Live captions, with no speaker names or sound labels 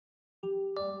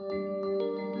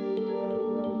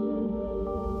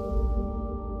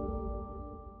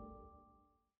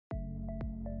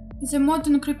The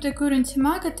modern cryptocurrency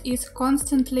market is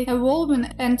constantly evolving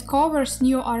and covers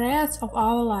new areas of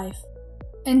our life.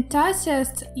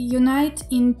 Enthusiasts unite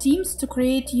in teams to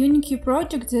create unique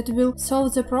projects that will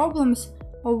solve the problems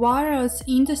of various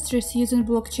industries using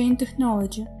blockchain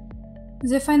technology.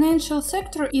 The financial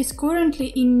sector is currently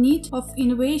in need of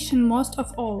innovation most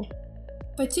of all.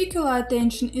 Particular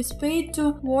attention is paid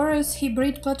to various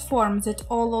hybrid platforms that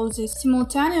allow the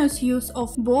simultaneous use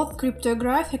of both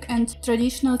cryptographic and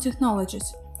traditional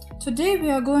technologies. Today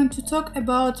we are going to talk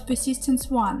about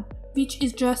Persistence.one, which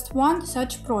is just one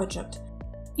such project.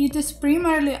 It is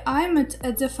primarily aimed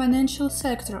at the financial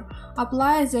sector,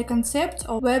 applies the concept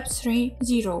of Web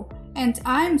 3.0, and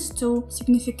aims to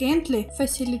significantly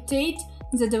facilitate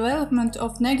the development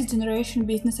of next-generation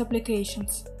business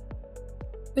applications.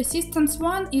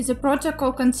 Persistence.one is a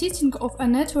protocol consisting of a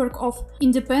network of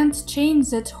independent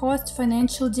chains that host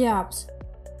financial dApps.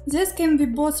 These can be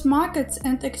both markets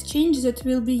and exchanges that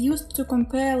will be used to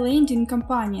compare lending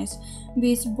companies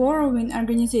with borrowing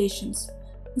organizations.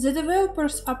 The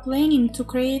developers are planning to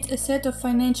create a set of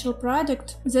financial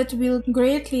products that will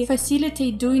greatly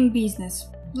facilitate doing business.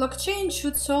 Blockchain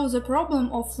should solve the problem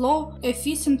of flow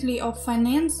efficiently of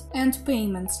finance and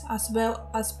payments, as well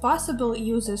as possible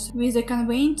uses with a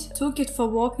convenient toolkit for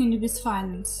working with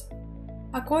finance.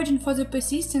 According to the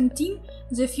Persistent team,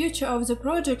 the future of the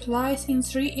project lies in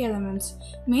three elements: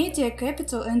 media,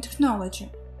 capital, and technology.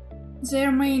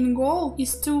 Their main goal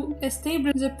is to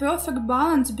establish the perfect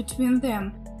balance between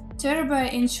them, thereby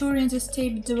ensuring the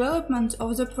stable development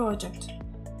of the project.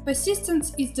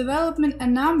 Persistence is developing a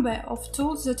number of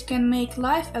tools that can make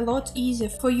life a lot easier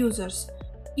for users.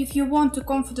 If you want to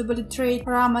comfortably trade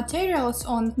raw materials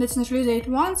on decentralized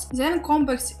ones, then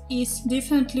Combex is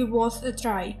definitely worth a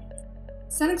try.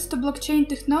 Thanks to blockchain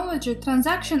technology,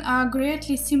 transactions are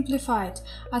greatly simplified,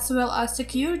 as well as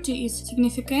security is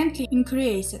significantly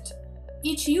increased.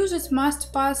 Each user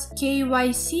must pass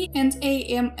KYC and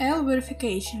AML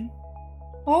verification.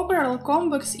 Overall,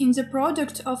 Combex is the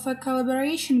product of a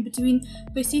collaboration between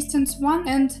Persistence.one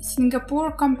and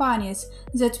Singapore companies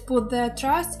that put their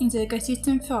trust in the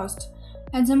ecosystem first.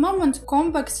 At the moment,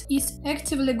 Combex is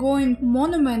actively going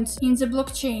monument in the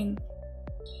blockchain.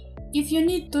 If you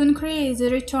need to increase the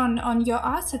return on your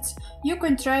assets, you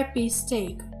can try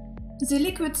P-Stake. The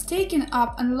liquid staking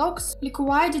app unlocks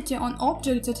liquidity on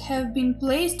objects that have been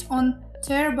placed on,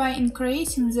 thereby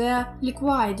increasing their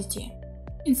liquidity.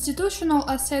 Institutional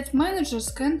asset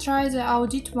managers can try the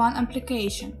Audit.one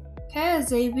application. Here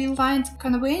they will find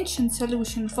convenient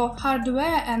solution for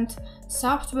hardware and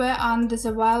software under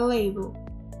the while label.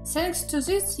 Thanks to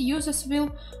this, users will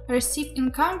receive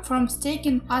income from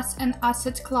staking as an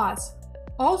asset class.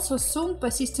 Also soon,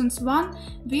 Persistence.one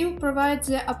will provide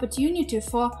the opportunity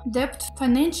for debt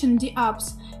financing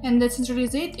dApps and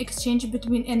decentralized exchange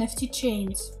between NFT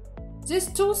chains.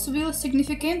 These tools will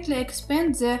significantly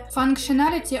expand the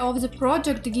functionality of the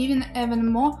project, giving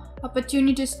even more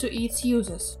opportunities to its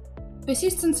users.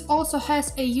 Persistence also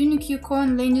has a unique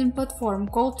coin lending platform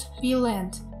called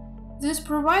PLend. This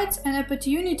provides an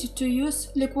opportunity to use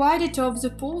liquidity of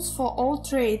the pools for all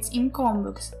trades in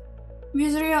Combex.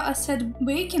 With real asset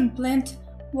backing, PLend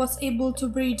was able to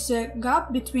bridge the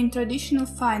gap between traditional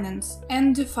finance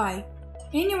and DeFi.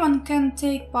 Anyone can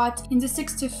take part in the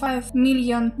 $65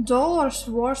 million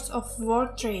worth of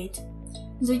world trade.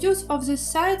 The use of this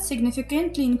site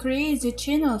significantly increases the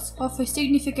channels of a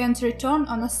significant return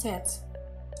on assets.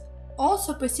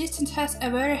 Also, Persistent has a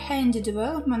very handy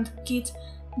development kit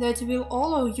that will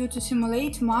allow you to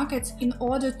simulate markets in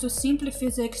order to simplify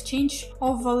the exchange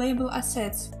of valuable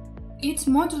assets. Its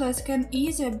modules can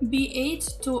either be aid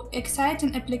to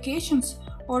exciting applications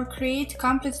or create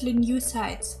completely new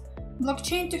sites.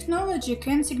 Blockchain technology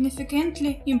can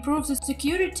significantly improve the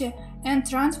security and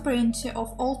transparency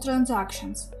of all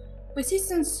transactions.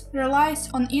 Persistence relies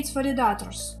on its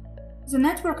validators. The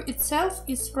network itself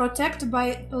is protected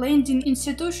by lending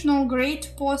institutional-grade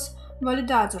POS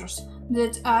validators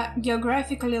that are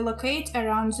geographically located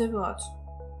around the world.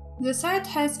 The site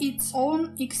has its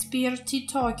own XPRT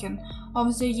token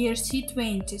of the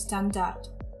ERC20 standard.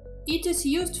 It is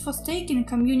used for staking,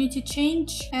 community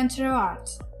change, and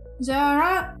rewards. There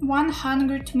are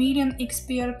 100 million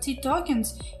XPRT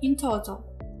tokens in total.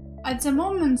 At the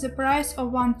moment, the price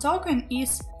of one token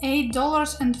is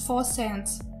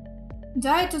 $8.04.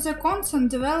 Due to the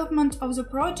constant development of the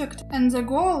project and the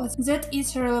goal that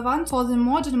is relevant for the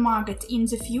modern market, in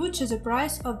the future the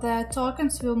price of the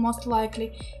tokens will most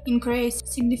likely increase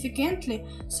significantly,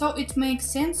 so it makes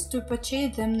sense to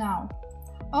purchase them now.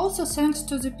 Also, thanks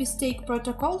to the P-Stake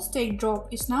protocol, stake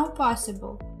drop is now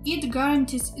possible. It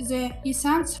guarantees the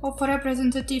issuance of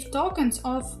representative tokens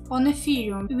on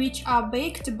Ethereum, which are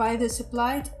backed by the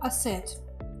supplied asset.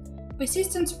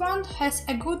 Persistence.one has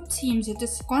a good team that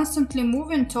is constantly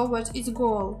moving towards its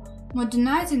goal,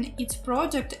 modernizing its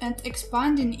project and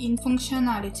expanding in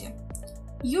functionality.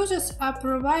 Users are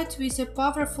provided with a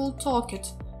powerful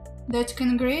toolkit that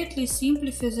can greatly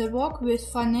simplify the work with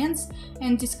finance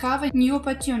and discover new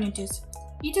opportunities.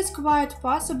 It is quite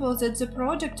possible that the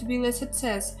project will be a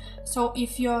success, so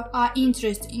if you are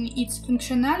interested in its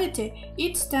functionality,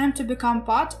 it's time to become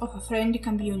part of a friendly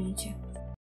community.